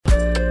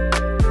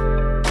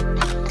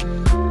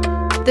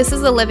This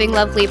is the Living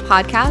Lovely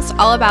podcast,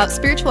 all about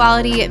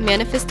spirituality,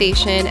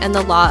 manifestation, and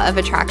the law of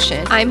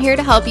attraction. I'm here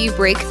to help you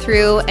break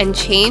through and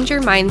change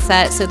your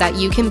mindset so that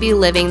you can be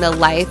living the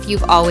life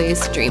you've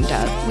always dreamed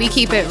of. We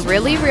keep it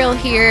really real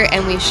here,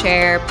 and we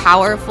share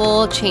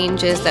powerful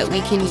changes that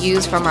we can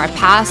use from our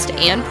past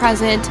and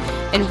present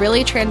and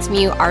really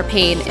transmute our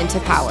pain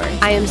into power.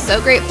 I am so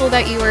grateful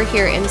that you are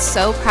here and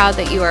so proud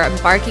that you are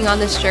embarking on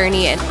this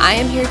journey, and I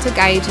am here to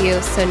guide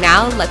you. So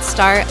now let's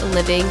start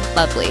living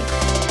lovely.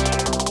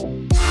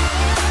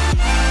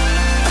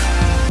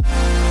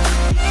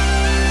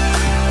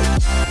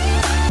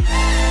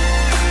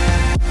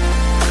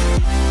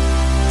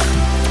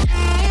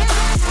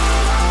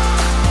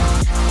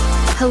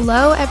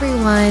 Hello,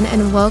 everyone,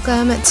 and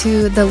welcome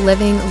to the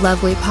Living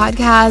Lovely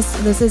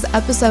podcast. This is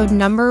episode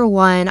number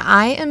 1.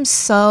 I am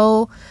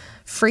so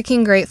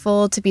freaking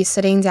grateful to be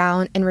sitting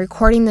down and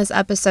recording this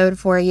episode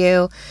for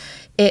you.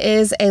 It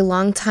is a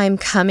long time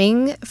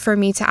coming for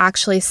me to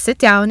actually sit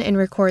down and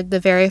record the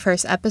very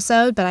first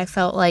episode, but I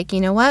felt like,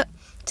 you know what?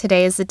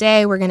 Today is the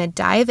day. We're going to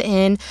dive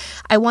in.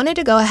 I wanted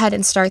to go ahead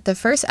and start the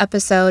first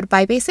episode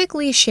by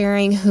basically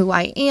sharing who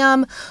I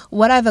am,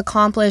 what I've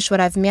accomplished,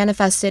 what I've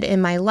manifested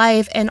in my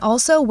life, and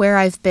also where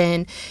I've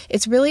been.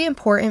 It's really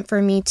important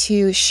for me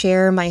to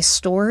share my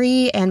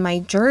story and my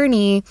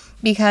journey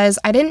because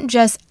I didn't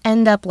just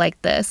end up like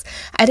this.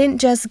 I didn't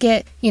just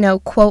get,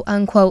 quote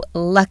unquote,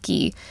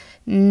 lucky.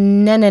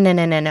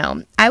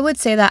 No. I would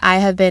say that I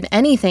have been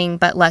anything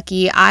but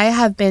lucky. I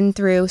have been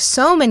through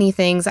so many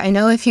things. I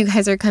know if you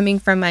guys are coming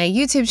from my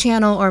YouTube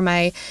channel or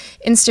my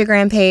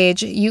Instagram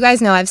page, you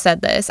guys know I've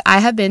said this. I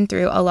have been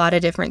through a lot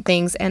of different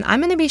things, and I'm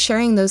going to be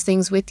sharing those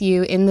things with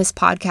you in this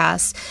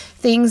podcast.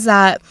 Things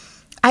that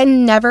I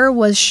never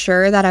was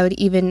sure that I would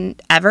even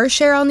ever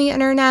share on the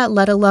internet,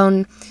 let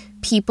alone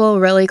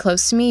people really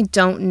close to me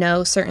don't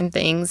know certain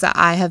things that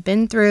I have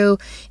been through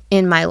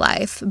in my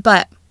life.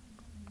 But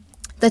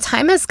the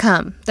time has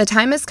come. The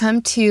time has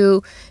come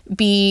to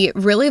be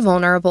really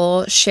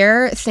vulnerable,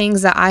 share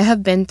things that I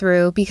have been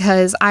through,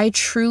 because I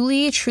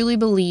truly, truly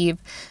believe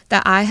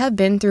that I have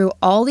been through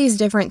all these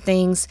different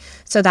things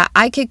so that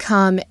I could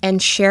come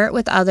and share it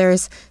with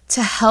others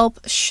to help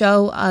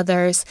show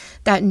others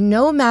that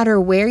no matter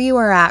where you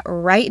are at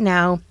right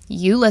now,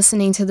 you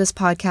listening to this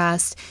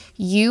podcast,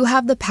 you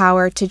have the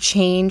power to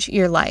change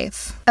your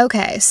life.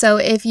 Okay, so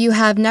if you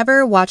have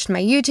never watched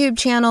my YouTube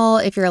channel,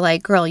 if you're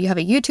like, girl, you have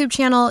a YouTube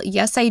channel?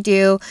 Yes, I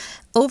do.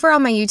 Over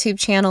on my YouTube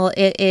channel,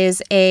 it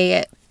is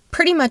a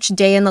pretty much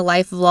day in the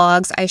life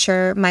vlogs. I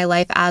share my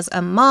life as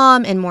a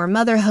mom and more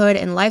motherhood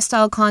and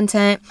lifestyle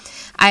content.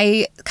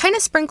 I kind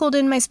of sprinkled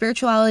in my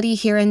spirituality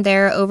here and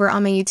there over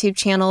on my YouTube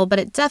channel, but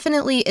it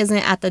definitely isn't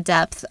at the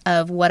depth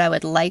of what I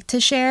would like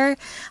to share.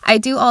 I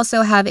do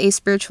also have a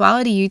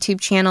spirituality YouTube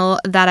channel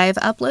that I've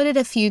uploaded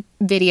a few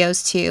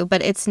videos to,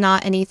 but it's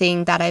not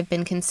anything that I've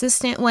been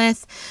consistent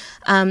with.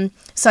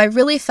 So I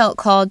really felt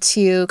called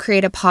to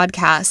create a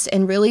podcast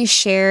and really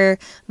share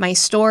my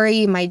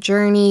story, my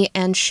journey,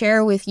 and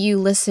share with you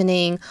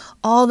listening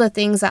all the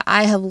things that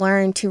I have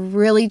learned to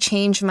really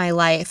change my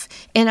life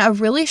in a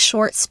really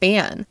short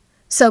span.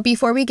 So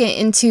before we get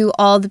into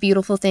all the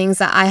beautiful things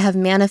that I have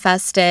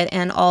manifested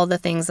and all the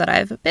things that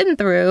I've been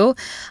through,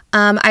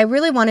 I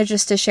really wanted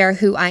just to share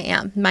who I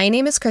am. My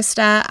name is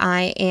Krista.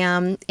 I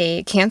am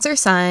a Cancer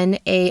sun,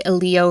 a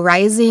Leo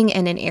rising,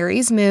 and an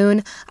Aries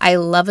moon. I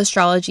love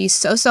astrology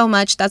so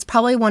much. That's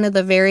probably one of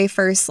the very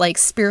first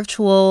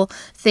spiritual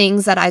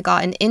things that I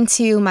gotten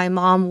into. My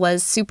mom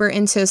was super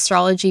into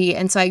astrology,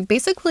 and so I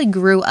basically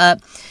grew up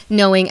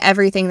knowing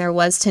everything there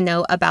was to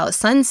know about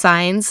sun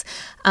signs.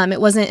 It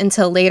wasn't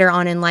until later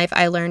on in life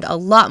I learned a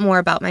lot more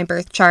about my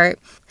birth chart.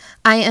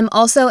 I am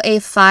also a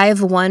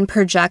 5/1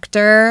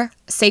 projector,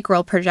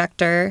 sacral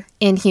projector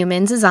in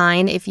human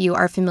design, if you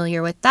are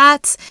familiar with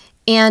that.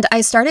 And I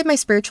started my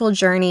spiritual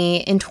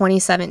journey in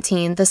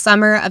 2017, the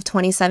summer of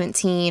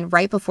 2017,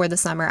 right before the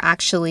summer,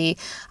 actually.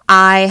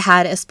 I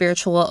had a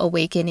spiritual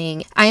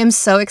awakening. I am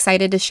so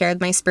excited to share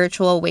my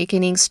spiritual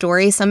awakening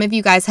story. Some of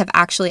you guys have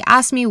actually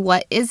asked me,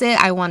 what is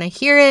it? I want to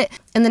hear it.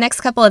 And the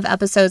next couple of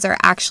episodes are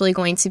actually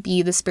going to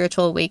be the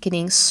spiritual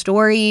awakening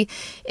story.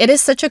 It is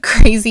such a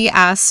crazy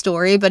ass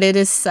story, but it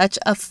is such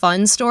a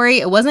fun story.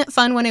 It wasn't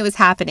fun when it was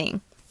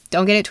happening.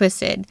 Don't get it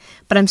twisted,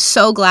 but I'm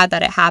so glad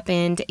that it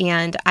happened,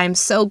 and I'm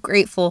so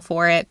grateful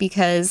for it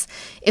because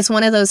it's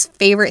one of those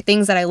favorite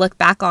things that I look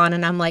back on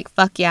and I'm like,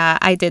 fuck yeah,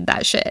 I did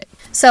that shit.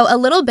 So a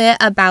little bit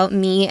about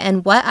me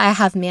and what I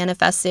have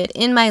manifested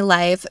in my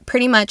life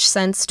pretty much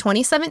since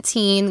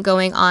 2017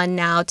 going on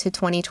now to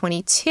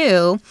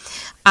 2022.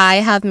 I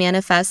have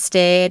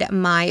manifested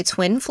my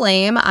twin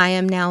flame. I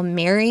am now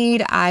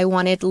married. I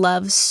wanted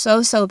love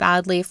so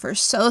badly for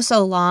so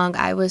long.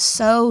 I was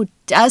so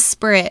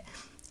desperate.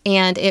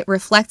 And it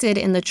reflected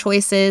in the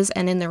choices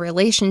and in the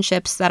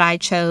relationships that I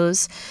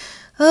chose.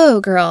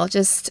 Oh, girl,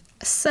 just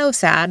so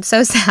sad.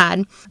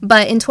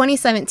 But in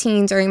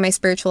 2017, during my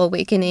spiritual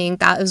awakening,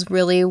 that was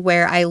really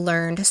where I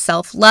learned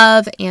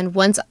self-love. And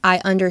once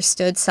I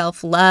understood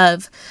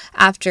self-love,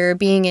 after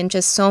being in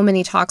just so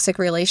many toxic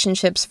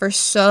relationships for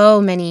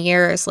so many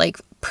years, like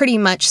pretty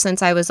much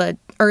since I was a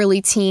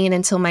early teen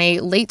until my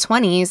late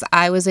 20s,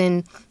 I was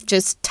in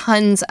just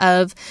tons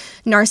of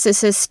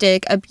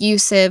narcissistic,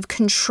 abusive,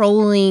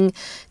 controlling,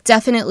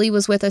 definitely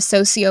was with a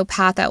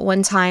sociopath at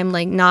one time,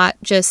 like not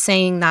just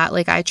saying that,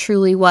 like I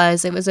truly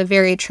was. It was a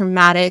very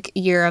traumatic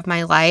year of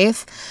my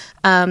life.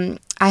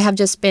 I have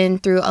just been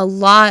through a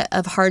lot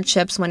of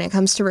hardships when it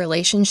comes to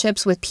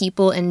relationships with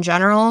people in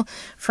general,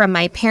 from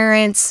my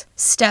parents,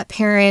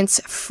 step-parents,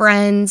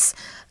 friends,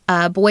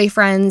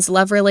 boyfriends,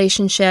 love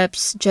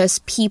relationships,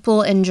 just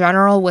people in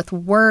general with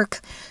work.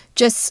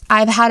 Just,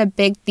 I've had a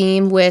big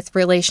theme with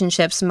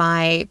relationships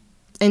my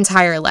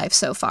entire life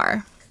so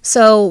far.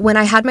 So when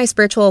I had my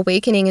spiritual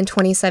awakening in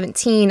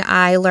 2017,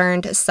 I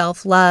learned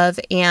self-love,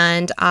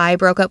 and I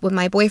broke up with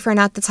my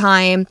boyfriend at the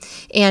time.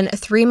 And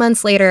 3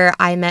 months later,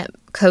 I met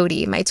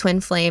Cody, my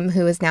twin flame,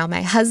 who is now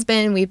my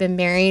husband. We've been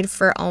married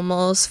for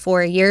almost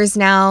 4 years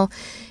now.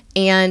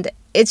 And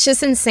it's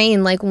just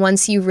insane, like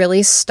once you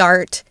really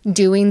start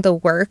doing the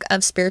work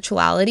of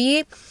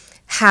spirituality,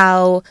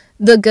 how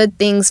the good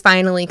things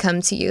finally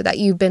come to you that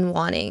you've been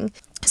wanting.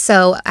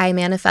 So I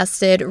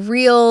manifested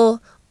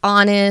real,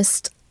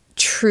 honest,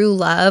 true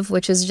love,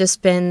 which has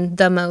just been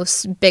the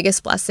most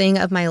biggest blessing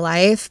of my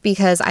life,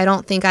 because I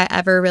don't think I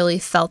ever really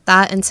felt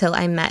that until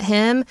I met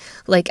him,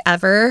 like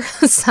ever.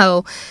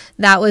 So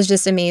that was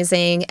just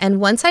amazing. And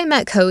once I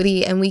met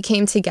Cody and we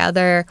came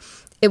together,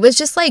 it was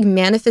just like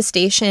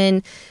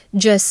manifestation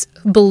just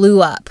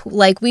blew up.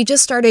 Like we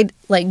just started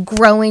like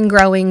growing,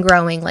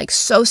 like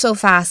so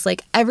fast.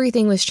 Like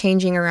everything was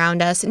changing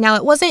around us. Now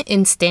it wasn't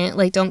instant,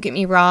 like don't get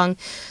me wrong.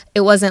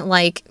 It wasn't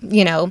like,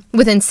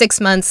 within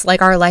 6 months,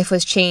 like our life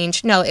was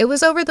changed. No, it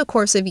was over the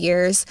course of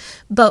years.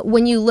 But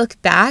when you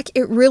look back,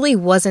 it really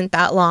wasn't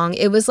that long.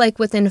 It was like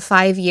within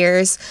 5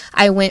 years,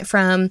 I went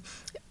from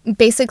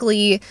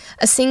basically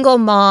a single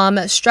mom,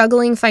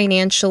 struggling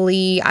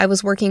financially. I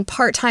was working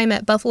part-time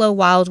at Buffalo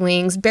Wild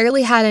Wings,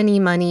 barely had any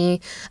money.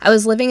 I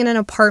was living in an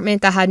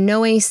apartment that had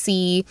no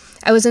AC.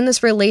 I was in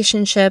this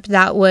relationship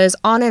that was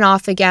on and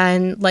off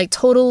again, like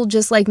total,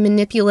 just like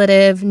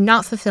manipulative,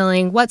 not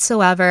fulfilling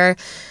whatsoever.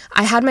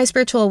 I had my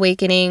spiritual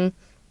awakening.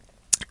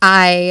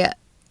 I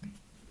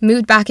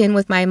moved back in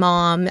with my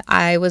mom.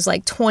 I was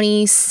like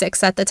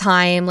 26 at the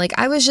time. Like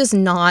I was just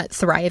not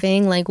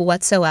thriving like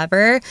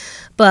whatsoever.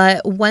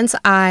 But once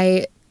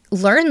I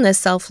learned this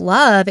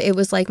self-love, it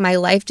was like my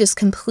life just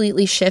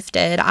completely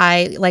shifted.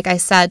 Like I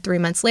said, 3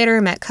 months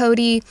later, met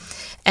Cody.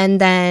 And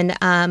then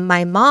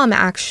my mom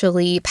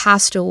actually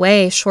passed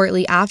away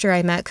shortly after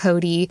I met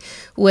Cody,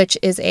 which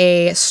is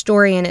a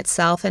story in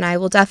itself. And I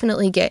will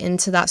definitely get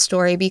into that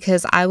story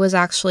because I was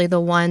actually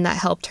the one that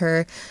helped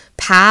her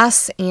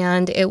pass.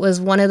 And it was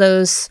one of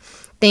those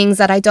things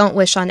that I don't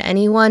wish on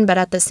anyone, but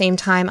at the same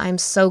time, I'm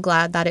so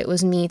glad that it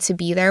was me to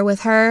be there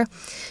with her.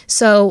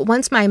 So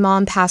once my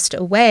mom passed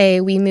away,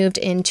 we moved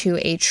into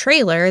a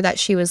trailer that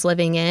she was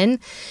living in,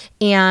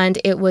 and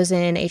it was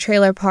in a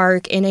trailer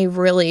park in a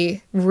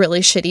really,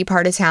 really shitty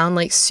part of town,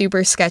 like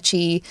super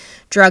sketchy,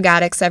 drug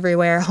addicts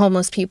everywhere,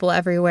 homeless people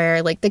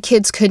everywhere, like the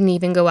kids couldn't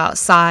even go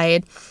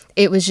outside.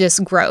 It was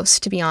just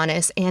gross, to be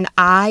honest, and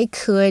I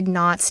could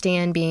not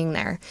stand being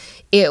there.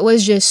 It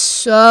was just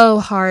so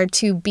hard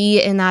to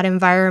be in that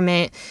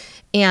environment,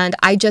 and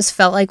I just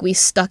felt like we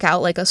stuck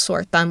out like a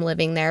sore thumb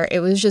living there. It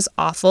was just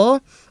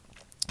awful.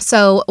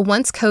 So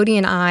once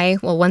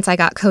I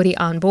got Cody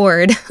on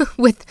board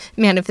with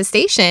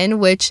manifestation,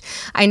 which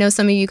I know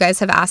some of you guys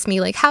have asked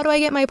me, like, how do I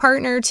get my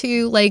partner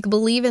to like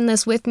believe in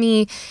this with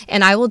me?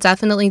 And I will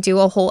definitely do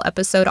a whole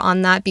episode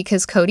on that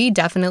because Cody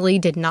definitely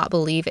did not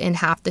believe in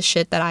half the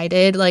shit that I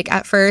did. Like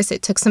at first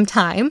it took some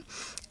time.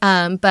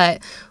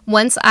 But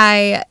once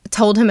I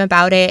told him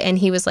about it and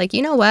he was like,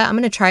 you know what, I'm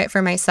going to try it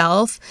for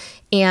myself.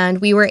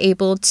 And we were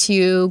able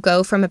to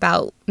go from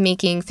about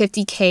making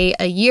 $50K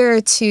a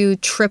year to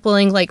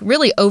tripling, like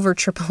really over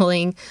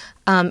tripling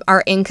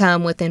our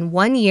income within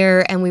 1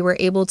 year. And we were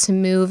able to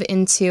move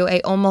into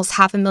a almost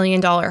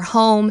 $500,000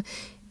 home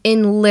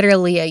in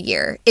literally a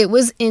year. It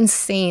was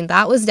insane.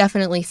 That was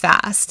definitely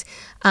fast.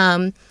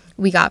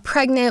 We got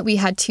pregnant. We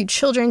had 2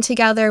 children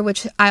together,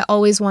 which I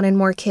always wanted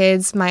more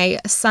kids. My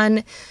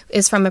son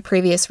is from a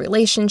previous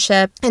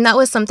relationship, and that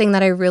was something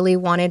that I really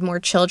wanted, more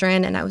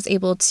children, and I was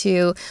able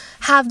to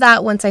have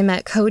that once I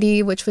met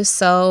Cody, which was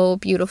so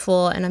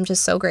beautiful, and I'm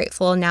just so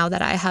grateful now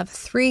that I have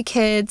 3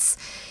 kids.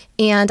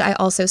 And I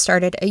also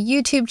started a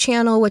YouTube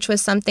channel, which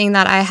was something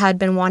that I had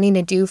been wanting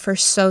to do for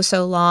so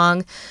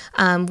long,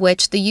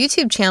 which the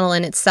YouTube channel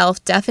in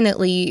itself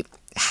definitely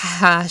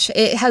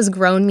it has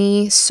grown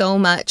me so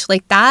much.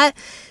 Like that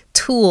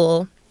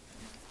tool,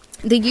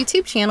 the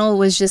YouTube channel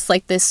was just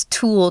like this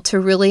tool to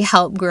really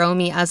help grow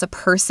me as a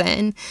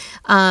person.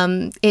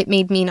 It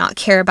made me not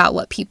care about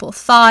what people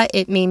thought.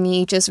 It made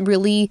me just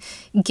really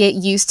get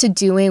used to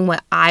doing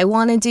what I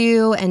want to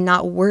do and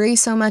not worry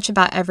so much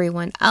about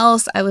everyone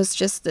else. I was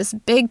just this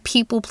big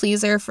people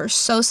pleaser for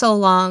so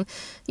long,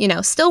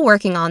 still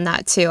working on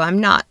that too. I'm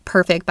not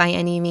perfect by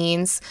any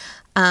means.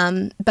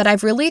 But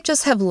I've really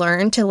just have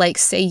learned to like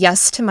say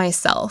yes to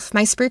myself.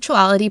 My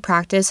spirituality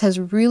practice has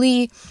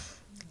really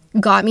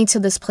got me to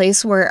this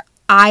place where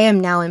I am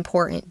now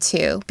important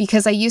too,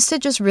 because I used to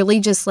just really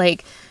just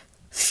like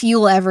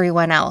fuel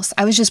everyone else.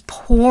 I was just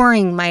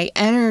pouring my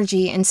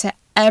energy into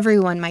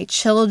everyone, my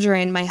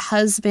children, my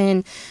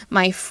husband,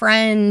 my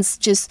friends,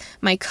 just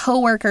my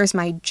coworkers,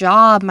 my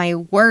job, my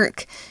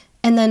work.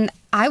 And then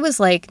I was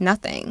like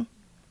nothing.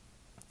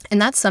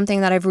 And that's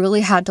something that I've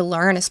really had to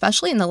learn,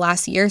 especially in the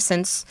last year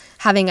since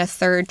having a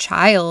third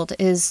child,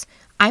 is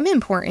I'm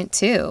important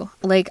too.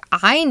 Like,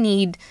 I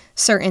need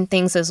certain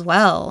things as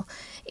well.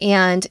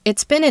 And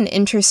it's been an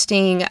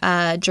interesting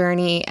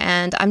journey,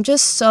 and I'm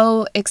just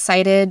so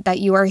excited that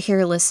you are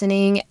here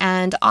listening.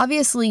 And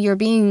obviously you're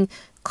being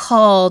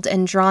called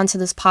and drawn to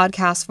this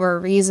podcast for a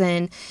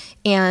reason.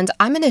 And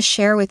I'm going to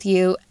share with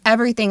you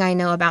everything I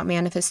know about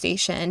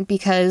manifestation,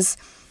 because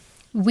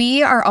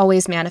we are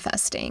always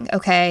manifesting,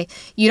 okay?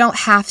 You don't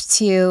have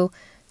to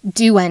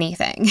do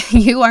anything.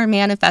 You are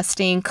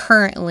manifesting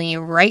currently,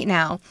 right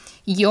now.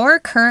 Your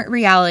current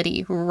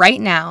reality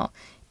right now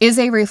is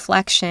a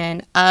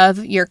reflection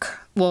of your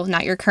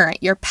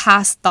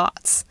past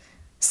thoughts.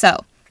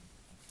 So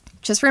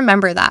just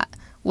remember that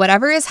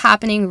whatever is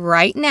happening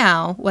right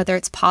now, whether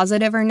it's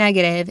positive or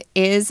negative,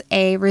 is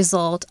a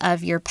result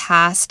of your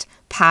past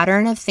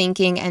pattern of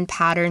thinking and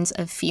patterns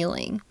of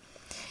feeling.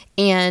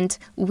 And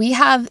we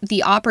have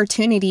the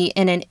opportunity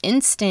in an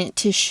instant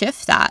to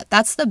shift that.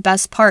 That's the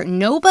best part.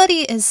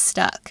 Nobody is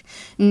stuck.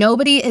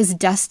 Nobody is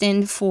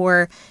destined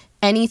for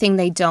anything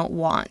they don't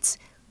want.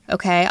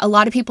 Okay? A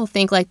lot of people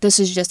think like, this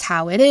is just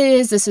how it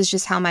is. This is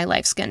just how my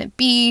life's going to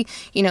be.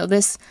 You know,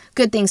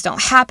 good things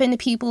don't happen to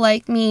people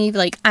like me.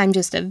 Like, I'm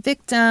just a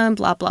victim,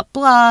 blah, blah,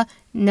 blah.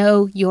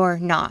 No, you're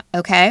not.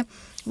 Okay?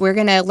 We're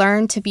going to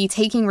learn to be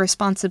taking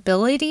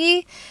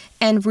responsibility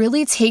and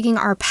really taking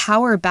our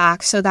power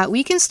back so that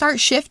we can start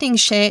shifting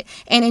shit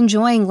and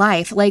enjoying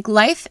life. Like,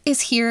 life is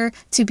here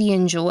to be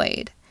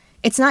enjoyed.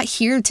 It's not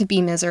here to be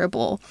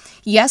miserable.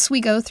 Yes, we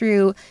go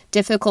through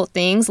difficult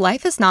things.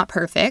 Life is not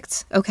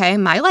perfect, okay?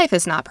 My life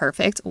is not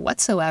perfect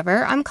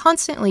whatsoever. I'm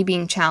constantly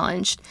being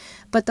challenged.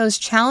 But those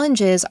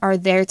challenges are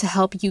there to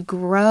help you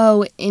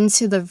grow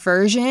into the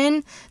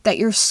version that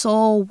your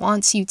soul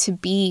wants you to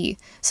be,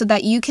 so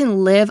that you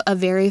can live a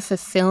very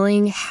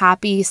fulfilling,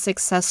 happy,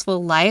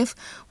 successful life,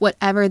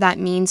 whatever that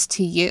means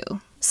to you.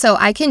 So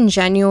I can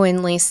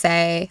genuinely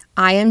say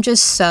I am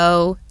just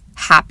so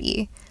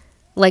happy.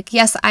 Like,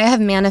 yes, I have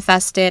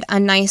manifested a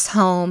nice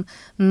home,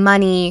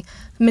 money,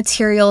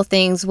 material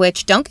things,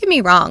 which, don't get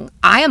me wrong,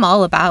 I am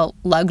all about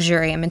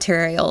luxury and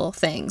material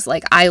things.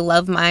 Like, I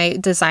love my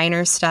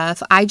designer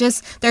stuff.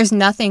 There's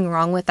nothing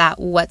wrong with that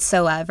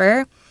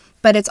whatsoever.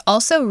 But it's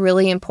also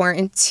really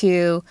important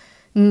to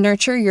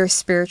nurture your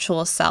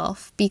spiritual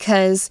self,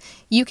 because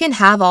you can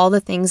have all the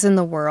things in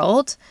the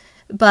world,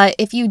 but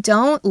if you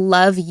don't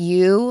love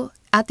you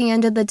at the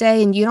end of the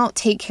day, and you don't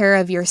take care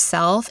of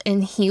yourself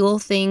and heal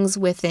things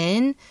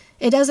within,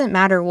 it doesn't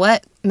matter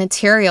what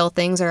material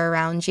things are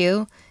around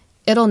you.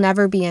 It'll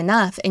never be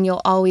enough, and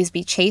you'll always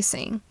be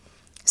chasing.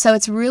 So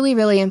it's really,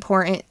 really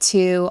important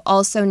to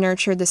also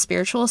nurture the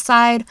spiritual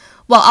side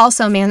while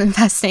also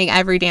manifesting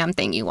every damn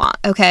thing you want,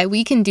 okay?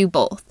 We can do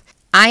both.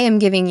 I am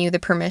giving you the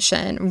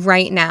permission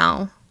right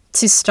now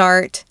to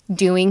start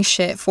doing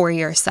shit for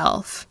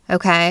yourself,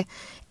 okay?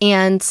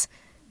 And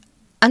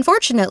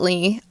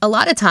unfortunately, a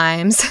lot of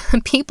times,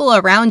 people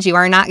around you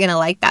are not going to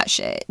like that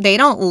shit. They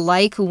don't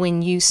like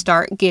when you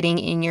start getting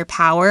in your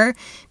power,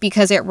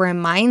 because it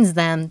reminds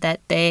them that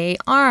they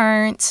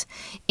aren't.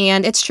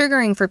 And it's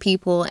triggering for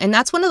people. And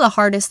that's one of the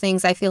hardest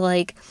things I feel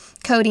like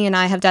Cody and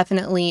I have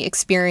definitely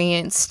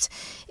experienced,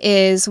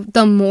 is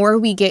the more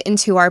we get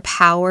into our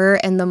power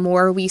and the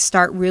more we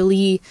start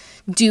really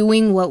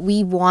doing what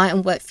we want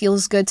and what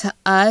feels good to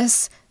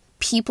us,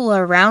 people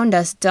around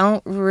us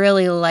don't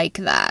really like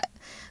that.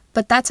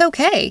 But that's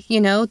okay,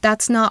 you know,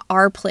 that's not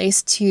our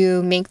place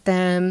to make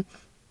them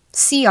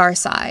see our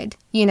side,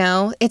 you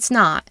know, it's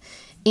not.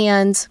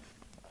 And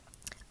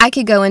I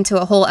could go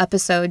into a whole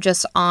episode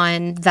just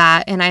on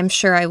that, and I'm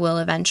sure I will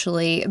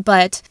eventually,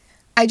 but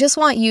I just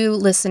want you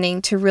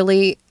listening to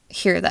really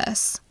hear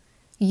this.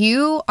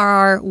 You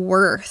are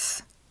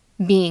worth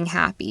being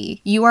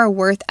happy. You are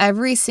worth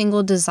every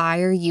single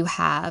desire you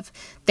have.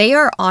 They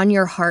are on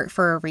your heart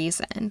for a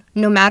reason,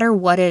 no matter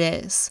what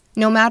it is,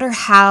 no matter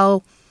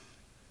how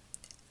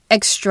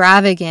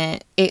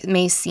extravagant it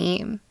may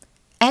seem.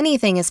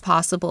 Anything is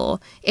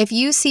possible. If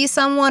you see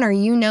someone or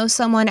you know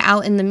someone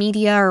out in the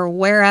media or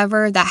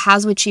wherever that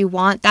has what you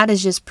want, that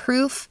is just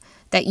proof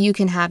that you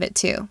can have it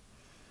too.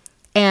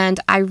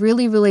 And I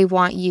really, really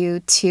want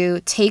you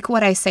to take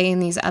what I say in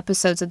these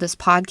episodes of this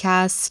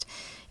podcast,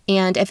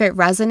 and if it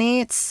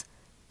resonates,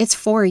 it's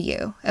for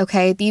you,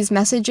 okay? These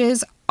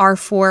messages are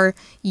for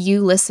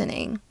you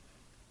listening.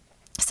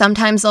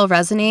 Sometimes they'll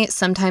resonate,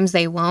 sometimes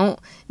they won't.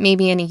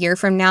 Maybe in a year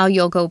from now,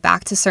 you'll go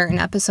back to certain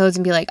episodes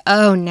and be like,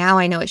 oh, now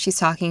I know what she's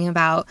talking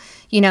about.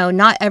 You know,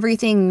 not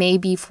everything may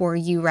be for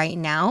you right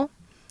now,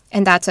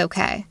 and that's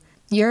okay.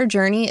 Your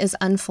journey is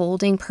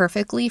unfolding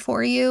perfectly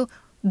for you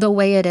the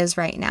way it is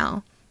right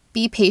now.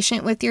 Be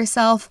patient with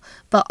yourself,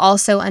 but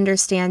also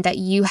understand that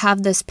you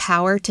have this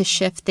power to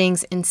shift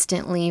things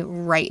instantly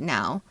right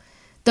now.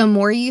 The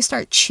more you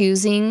start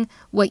choosing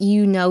what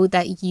you know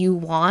that you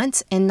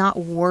want and not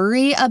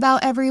worry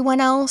about everyone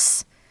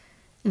else,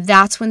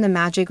 that's when the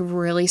magic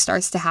really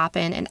starts to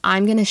happen. And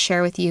I'm going to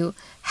share with you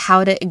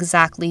how to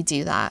exactly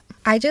do that.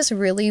 I just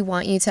really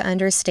want you to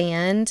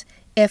understand,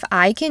 if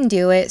I can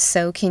do it,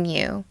 so can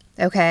you.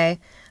 Okay?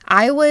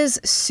 I was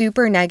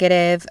super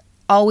negative,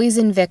 always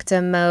in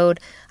victim mode.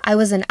 I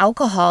was an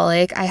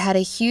alcoholic. I had a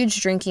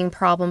huge drinking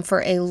problem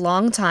for a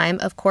long time,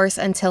 of course,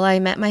 until I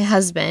met my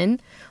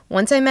husband.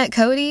 Once I met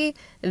Cody,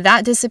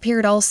 that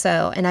disappeared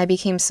also, and I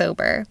became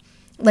sober.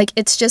 Like,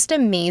 it's just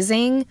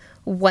amazing.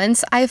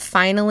 Once I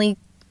finally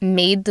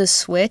made the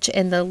switch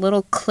and the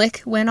little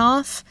click went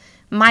off,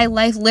 my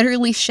life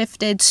literally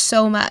shifted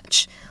so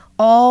much.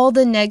 All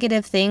the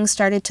negative things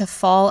started to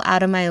fall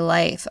out of my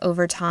life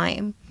over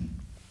time.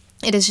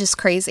 It is just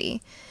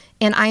crazy.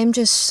 And I am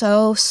just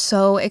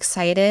so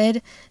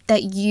excited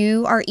that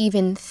you are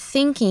even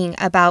thinking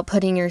about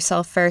putting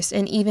yourself first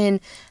and even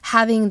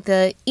having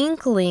the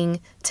inkling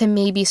to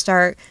maybe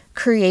start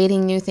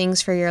creating new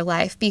things for your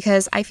life.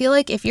 Because I feel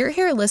like if you're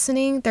here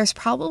listening, there's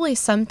probably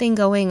something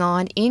going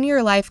on in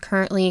your life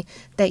currently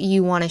that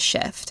you want to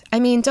shift. I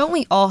mean, don't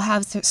we all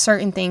have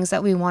certain things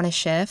that we want to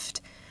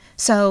shift?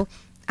 So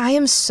I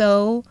am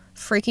so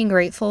freaking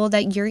grateful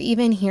that you're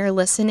even here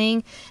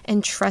listening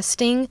and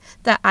trusting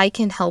that I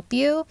can help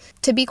you.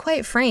 To be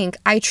quite frank,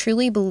 I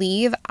truly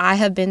believe I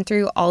have been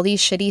through all these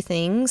shitty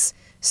things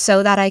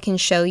so that I can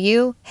show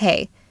you,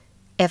 hey,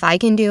 if I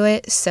can do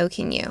it, so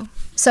can you.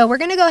 So we're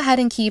going to go ahead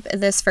and keep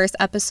this first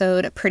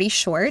episode pretty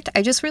short.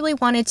 I just really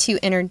wanted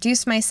to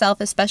introduce myself,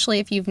 especially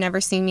if you've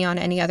never seen me on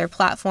any other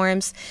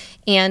platforms,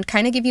 and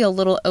kind of give you a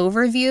little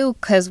overview,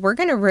 because we're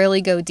going to really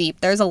go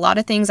deep. There's a lot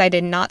of things I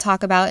did not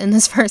talk about in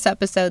this first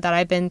episode that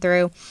I've been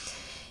through.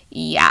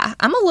 Yeah,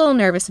 I'm a little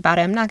nervous about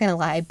it, I'm not going to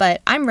lie,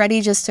 but I'm ready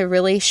just to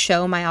really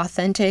show my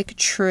authentic,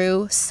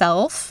 true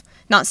self.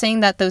 Not saying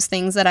that those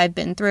things that I've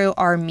been through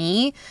are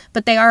me,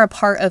 but they are a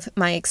part of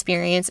my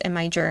experience and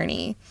my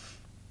journey.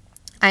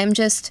 I'm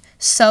just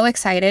so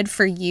excited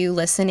for you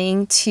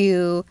listening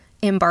to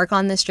embark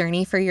on this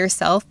journey for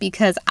yourself,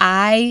 because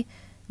I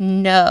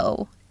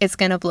know it's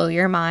going to blow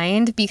your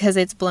mind, because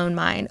it's blown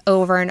mine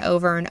over and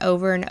over and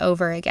over and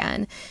over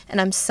again. And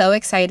I'm so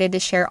excited to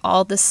share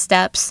all the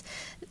steps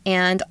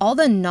and all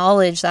the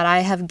knowledge that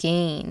I have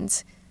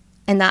gained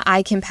and that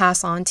I can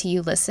pass on to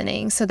you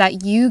listening, so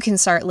that you can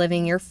start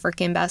living your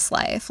freaking best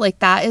life. Like,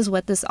 that is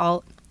what this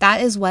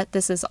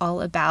is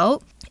all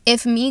about.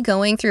 If me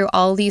going through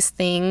all these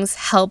things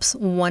helps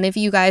one of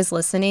you guys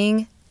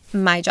listening,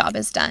 my job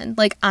is done.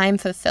 Like, I'm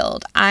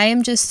fulfilled. I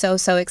am just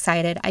so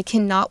excited. I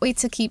cannot wait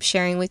to keep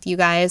sharing with you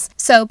guys.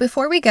 So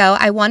before we go,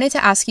 I wanted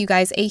to ask you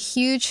guys a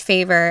huge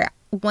favor.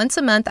 Once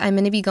a month, I'm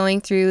going to be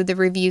going through the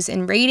reviews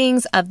and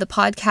ratings of the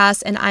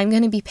podcast, and I'm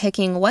going to be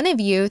picking one of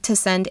you to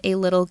send a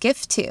little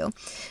gift to.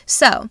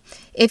 So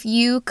if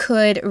you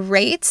could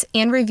rate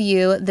and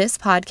review this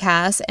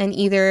podcast and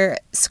either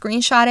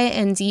screenshot it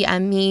and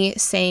DM me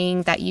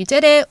saying that you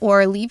did it,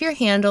 or leave your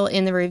handle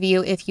in the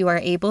review if you are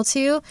able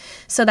to,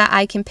 so that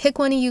I can pick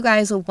one of you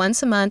guys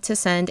once a month to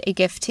send a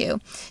gift to.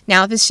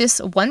 Now, if it's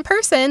just one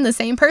person, the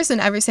same person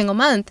every single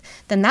month,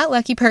 then that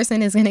lucky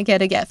person is going to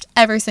get a gift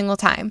every single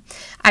time.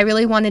 I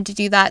really wanted to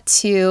do that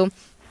to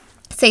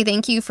say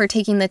thank you for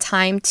taking the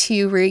time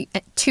to rate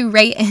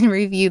and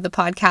review the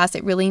podcast.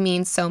 It really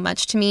means so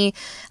much to me.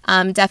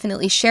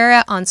 Definitely share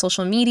it on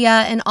social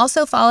media, and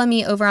also follow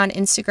me over on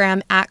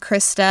Instagram at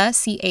Krista,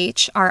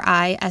 CHRISTA,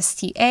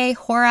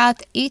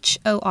 Horath,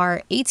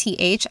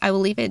 HORATH. I will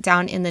leave it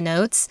down in the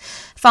notes.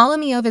 Follow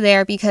me over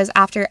there, because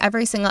after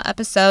every single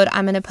episode,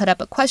 I'm going to put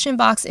up a question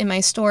box in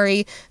my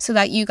story so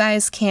that you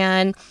guys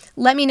can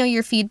let me know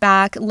your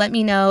feedback. Let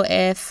me know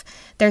if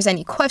there's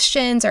any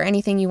questions or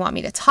anything you want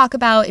me to talk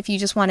about. If you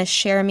just want to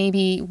share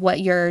maybe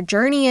what your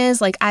journey is,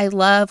 like, I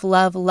love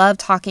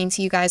talking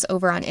to you guys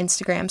over on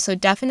Instagram. So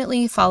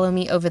definitely follow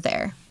me over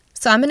there.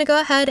 So I'm going to go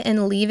ahead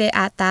and leave it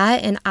at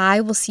that, and I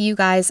will see you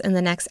guys in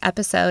the next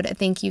episode.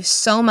 Thank you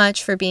so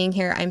much for being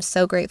here. I'm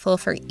so grateful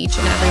for each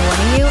and every one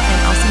of you,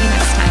 and I'll see you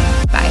next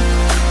time. Bye.